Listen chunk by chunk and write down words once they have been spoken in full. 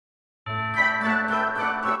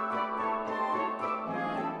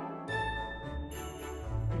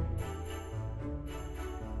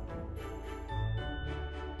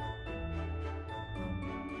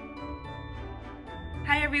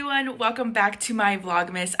everyone, welcome back to my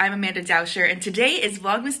Vlogmas. I'm Amanda Dauscher and today is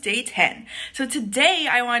Vlogmas Day 10. So today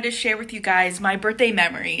I wanted to share with you guys my birthday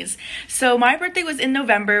memories. So my birthday was in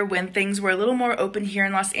November when things were a little more open here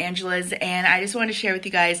in Los Angeles, and I just wanted to share with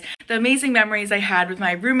you guys the amazing memories I had with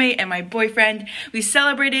my roommate and my boyfriend. We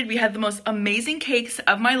celebrated, we had the most amazing cakes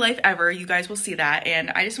of my life ever. You guys will see that, and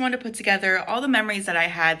I just wanted to put together all the memories that I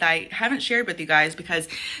had that I haven't shared with you guys because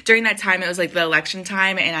during that time it was like the election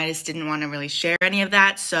time and I just didn't want to really share any of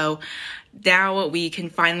that. So now we can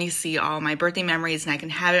finally see all my birthday memories and I can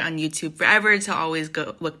have it on YouTube forever to always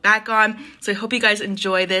go look back on. So I hope you guys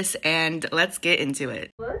enjoy this and let's get into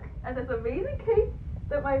it. Look at this amazing cake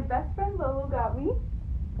that my best friend Lolo got me.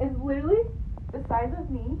 It's literally the size of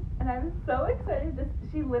me and I'm so excited.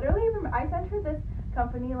 She literally, I sent her this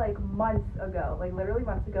company like months ago, like literally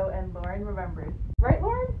months ago, and Lauren remembers. Right,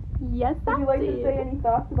 Lauren? Yes, I did. Would you like to say any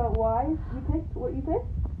thoughts about why you picked what you picked?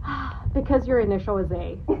 Because your initial is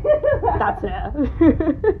A. That's it.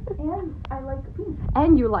 And I like pink.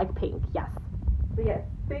 And you like pink, yes. So yes,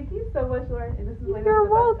 thank you so much, Lauren. And this is You're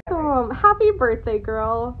welcome. Happy birthday,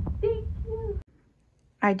 girl. Thank you.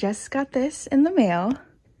 I just got this in the mail.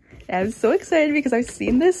 I'm so excited because I've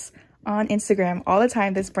seen this on Instagram all the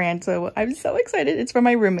time, this brand. So I'm so excited. It's from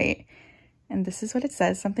my roommate. And this is what it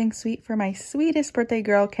says. Something sweet for my sweetest birthday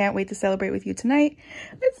girl. Can't wait to celebrate with you tonight.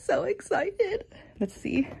 I'm so excited. Let's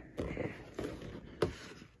see.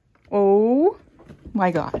 Oh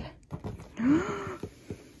my God.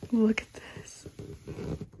 Look at this.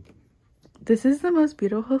 This is the most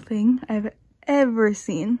beautiful thing I've ever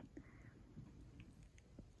seen.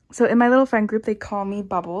 So in my little friend group, they call me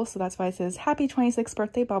Bubble. So that's why it says happy 26th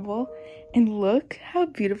birthday, Bubble. And look how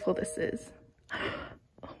beautiful this is.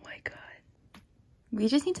 Oh my God. We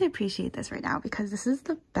just need to appreciate this right now because this is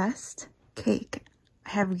the best cake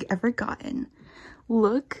I have ever gotten.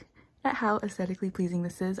 Look at how aesthetically pleasing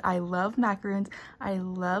this is. I love macaroons. I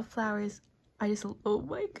love flowers. Oh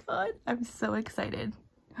my God, I'm so excited.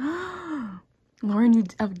 Lauren, you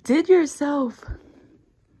outdid yourself.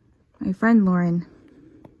 My friend Lauren.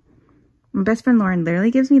 My best friend Lauren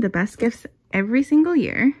literally gives me the best gifts every single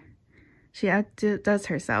year. She outdoes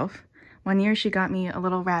herself. One year she got me a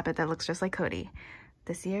little rabbit that looks just like Cody.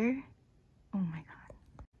 This year, oh my God.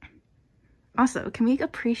 Also, can we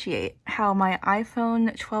appreciate how my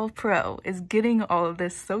iPhone 12 Pro is getting all of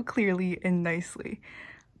this so clearly and nicely?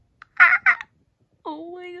 Ah!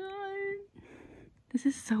 Oh my God. This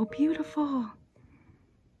is so beautiful.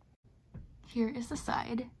 Here is the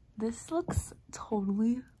side. This looks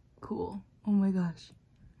totally cool. Oh my gosh.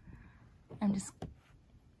 I'm just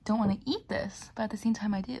don't want to eat this, but at the same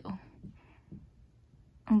time I do.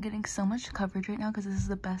 I'm getting so much coverage right now because this is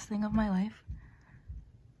the best thing of my life.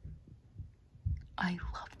 I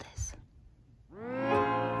love this.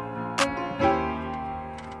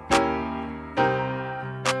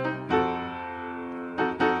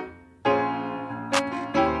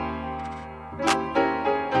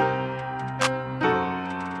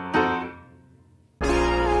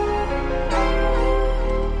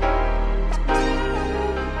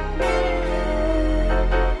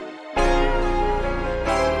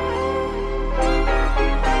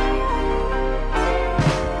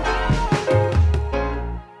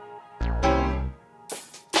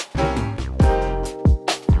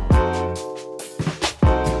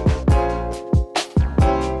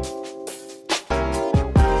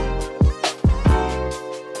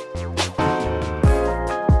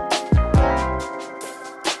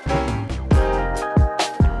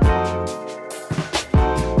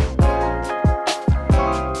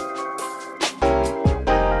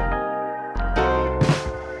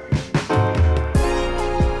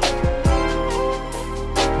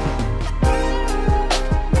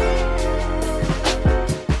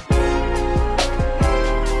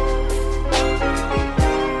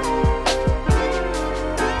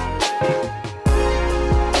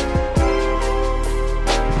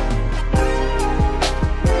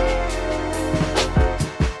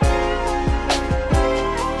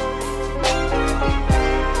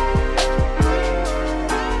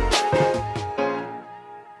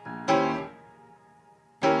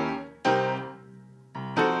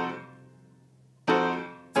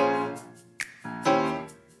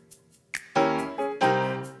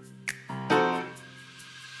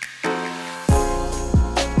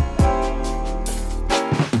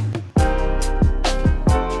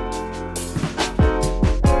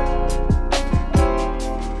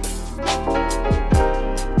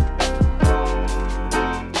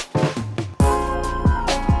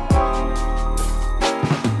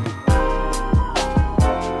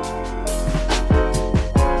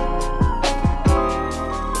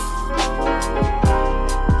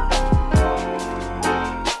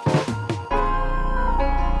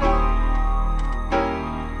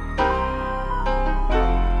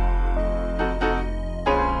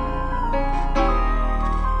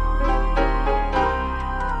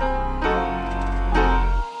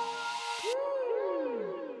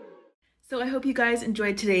 So I hope you guys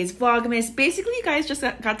enjoyed today's Vlogmas. Basically, you guys just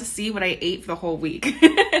got to see what I ate for the whole week.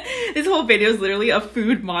 This whole video is literally a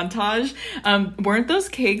food montage. Weren't those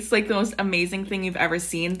cakes like the most amazing thing you've ever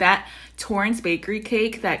seen? That Torrance Bakery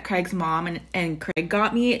cake that Craig's mom and Craig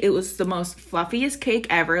got me, it was the most fluffiest cake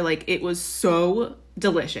ever. Like, it was so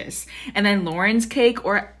delicious. And then Lauren's cake,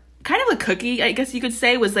 or kind of a cookie, I guess you could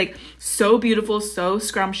say, was like so beautiful, so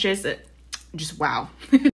scrumptious. Just wow.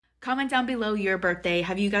 Comment down below your birthday.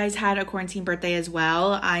 Have you guys had a quarantine birthday as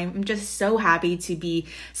well? I'm just so happy to be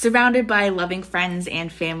surrounded by loving friends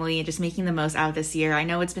and family and just making the most out of this year. I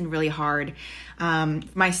know it's been really hard.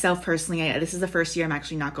 Myself personally, this is the first year I'm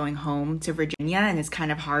actually not going home to Virginia, and it's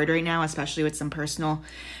kind of hard right now, especially with some personal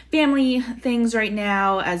family things right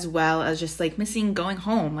now, as well as just like missing going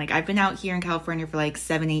home. Like, I've been out here in California for like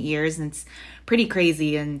 7-8 years, and it's pretty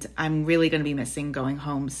crazy, and I'm really going to be missing going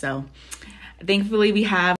home. So thankfully, we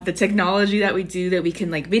have the technology that we do, that we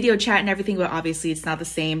can like video chat and everything, but obviously it's not the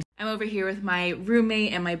same. I'm over here with my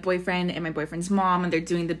roommate and my boyfriend and my boyfriend's mom, and they're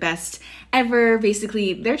doing the best ever.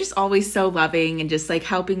 Basically, they're just always so loving and just like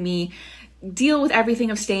helping me deal with everything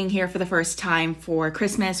of staying here for the first time for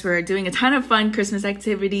Christmas. We're doing a ton of fun Christmas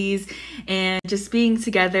activities and just being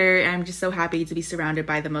together. I'm just so happy to be surrounded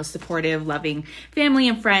by the most supportive, loving family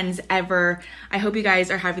and friends ever. I hope you guys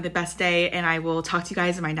are having the best day, and I will talk to you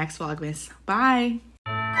guys in my next Vlogmas. Bye!